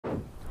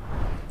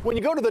When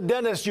you go to the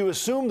dentist, you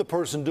assume the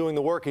person doing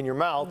the work in your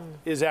mouth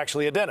is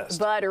actually a dentist.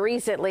 But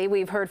recently,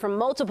 we've heard from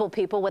multiple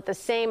people with the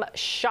same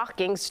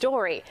shocking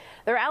story.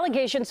 Their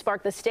allegations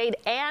sparked the state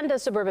and a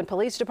suburban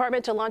police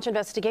department to launch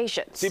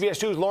investigations.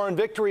 CBS 2's Lauren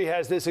Victory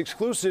has this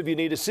exclusive you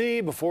need to see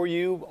before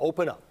you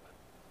open up.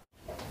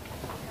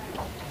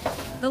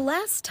 The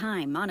last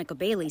time Monica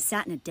Bailey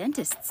sat in a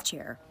dentist's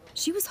chair,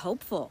 she was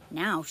hopeful.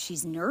 Now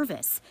she's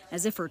nervous,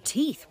 as if her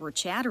teeth were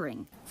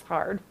chattering. It's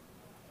hard.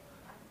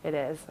 It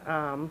is.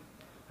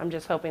 I'm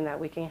just hoping that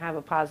we can have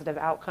a positive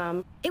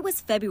outcome. It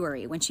was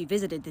February when she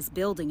visited this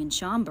building in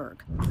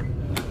Schaumburg.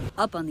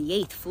 Up on the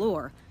 8th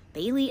floor,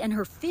 Bailey and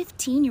her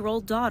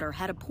 15-year-old daughter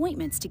had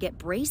appointments to get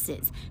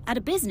braces at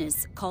a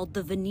business called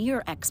the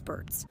Veneer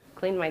Experts.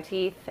 Cleaned my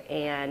teeth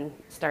and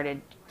started,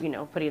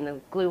 putting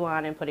the glue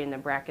on and putting the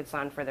brackets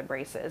on for the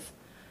braces.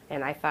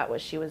 And I thought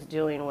what she was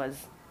doing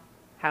was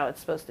how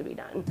it's supposed to be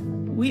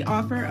done. We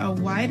offer a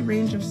wide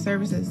range of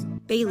services.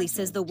 Bailey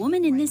says the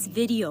woman in this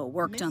video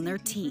worked on their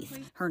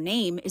teeth. Her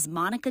name is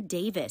Monica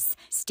Davis.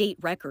 State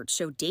records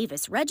show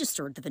Davis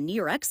registered the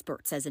Veneer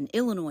Experts as an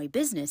Illinois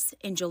business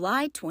in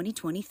July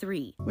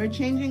 2023. We're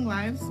changing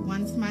lives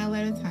one smile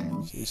at a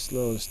time. She's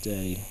slow and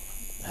steady.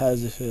 How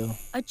does it feel?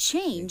 A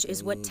change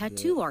is what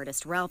tattoo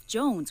artist Ralph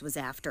Jones was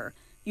after.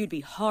 You'd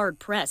be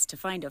hard-pressed to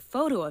find a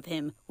photo of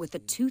him with a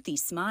toothy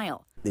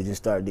smile. They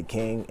just started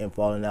decaying and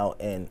falling out,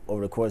 and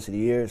over the course of the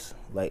years,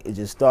 it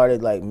just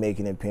started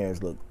making the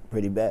appearance look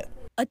pretty bad.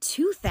 A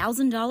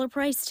 $2,000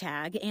 price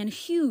tag and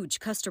huge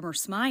customer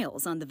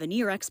smiles on the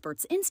Veneer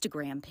Experts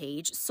Instagram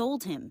page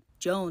sold him.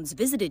 Jones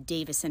visited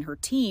Davis and her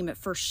team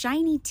for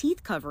shiny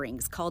teeth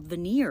coverings called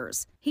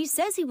veneers. He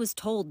says he was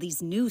told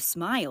these new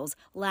smiles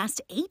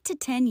last 8 to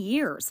 10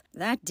 years.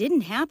 That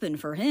didn't happen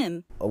for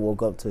him. I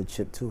woke up to a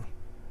chipped tooth.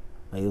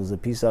 It was a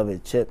piece of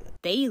it chipped.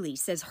 Bailey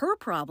says her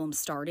problem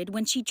started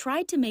when she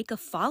tried to make a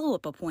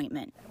follow-up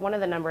appointment. One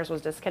of the numbers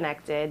was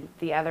disconnected.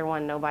 The other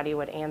one, nobody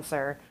would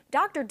answer.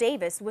 Dr.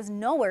 Davis was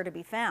nowhere to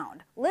be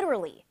found.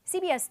 Literally,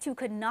 CBS 2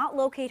 could not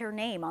locate her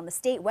name on the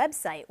state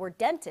website where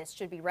dentists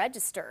should be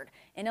registered.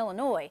 In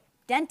Illinois,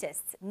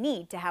 dentists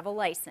need to have a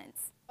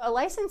license. A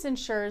license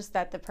ensures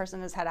that the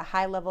person has had a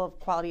high level of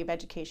quality of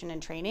education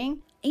and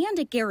training. And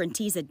it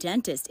guarantees a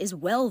dentist is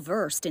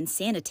well-versed in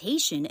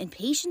sanitation and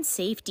patient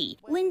safety.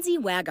 Lindsay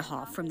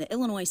Wagahoff from the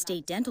Illinois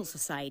State Dental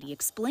Society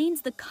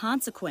explains the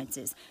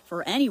consequences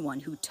for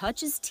anyone who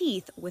touches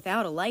teeth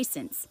without a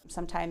license.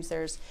 Sometimes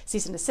there's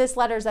cease and desist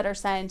letters that are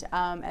sent,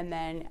 and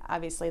then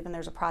obviously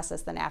there's a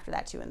process then after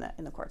that too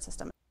in the court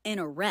system. An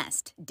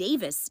arrest.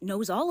 Davis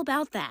knows all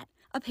about that.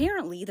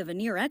 Apparently, the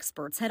Veneer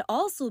Experts had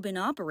also been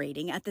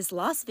operating at this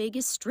Las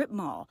Vegas strip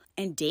mall,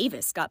 and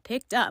Davis got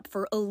picked up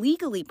for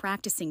illegally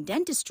practicing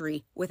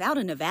dentistry without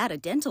a Nevada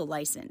dental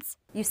license.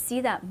 You see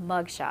that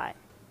mugshot,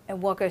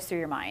 and what goes through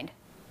your mind?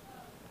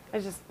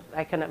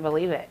 I couldn't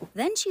believe it.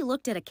 Then she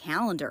looked at a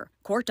calendar.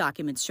 Court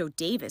documents show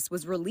Davis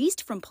was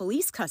released from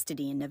police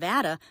custody in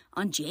Nevada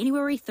on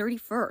January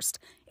 31st.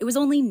 It was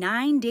only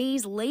 9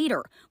 days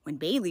later when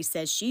Bailey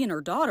says she and her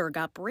daughter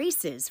got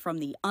braces from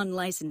the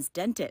unlicensed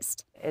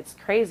dentist. It's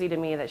crazy to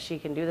me that she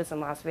can do this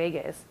in Las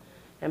Vegas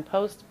and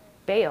post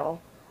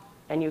bail,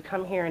 and you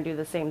come here and do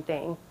the same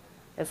thing.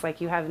 It's like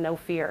you have no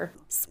fear.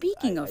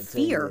 Speaking of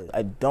fear,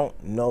 I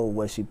don't know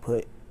what she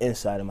put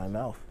inside of my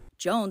mouth.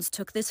 Jones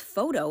took this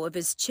photo of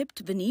his chipped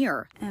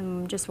veneer.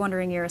 I'm just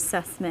wondering your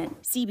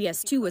assessment.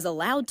 CBS 2 was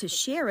allowed to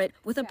share it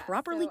with a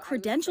properly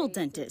credentialed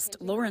dentist,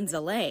 Lauren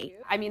Zalay.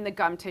 I mean, the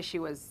gum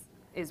tissue is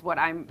what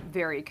I'm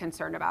very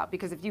concerned about,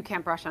 because if you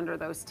can't brush under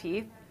those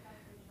teeth,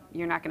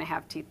 you're not going to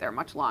have teeth there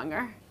much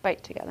longer.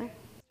 Bite together.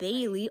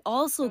 Bailey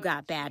also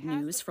got bad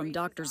news from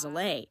Dr.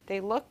 Zalay.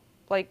 They look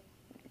like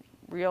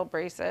real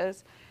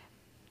braces,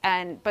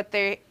 but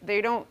they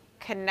don't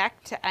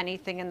connect to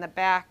anything in the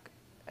back.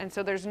 And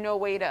so there's no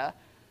way to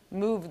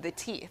move the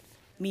teeth.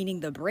 Meaning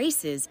the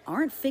braces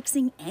aren't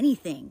fixing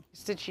anything.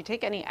 Did she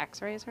take any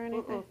x-rays or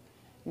anything?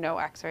 No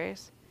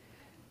x-rays.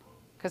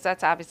 Because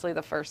that's obviously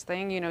the first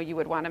thing. You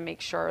would want to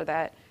make sure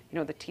that,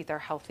 the teeth are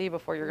healthy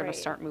before you're going to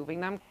start moving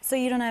them. So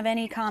you don't have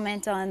any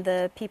comment on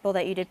the people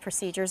that you did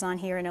procedures on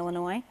here in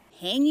Illinois?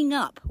 Hanging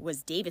up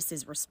was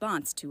Davis's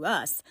response to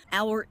us.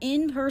 Our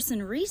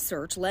in-person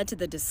research led to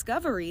the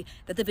discovery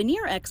that the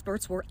Veneer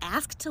Experts were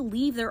asked to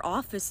leave their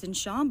office in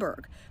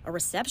Schaumburg. A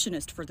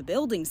receptionist for the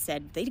building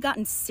said they'd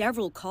gotten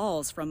several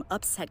calls from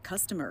upset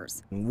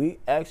customers. We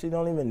actually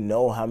don't even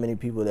know how many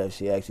people that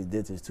she actually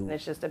did this to.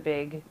 It's just a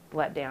big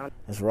letdown.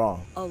 It's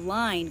wrong. A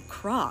line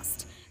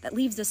crossed that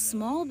leaves a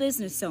small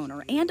business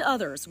owner and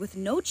others with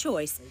no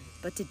choice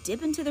but to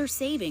dip into their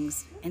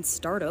savings and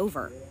start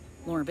over.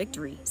 Lauren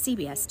Victory,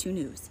 CBS 2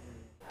 News.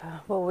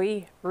 Well,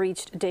 we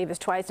reached Davis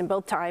twice, and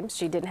both times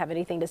she didn't have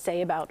anything to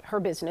say about her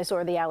business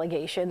or the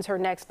allegations. Her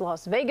next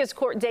Las Vegas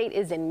court date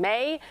is in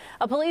May.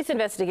 A police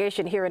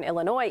investigation here in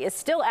Illinois is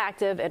still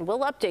active, and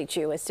we'll update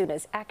you as soon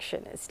as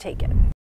action is taken.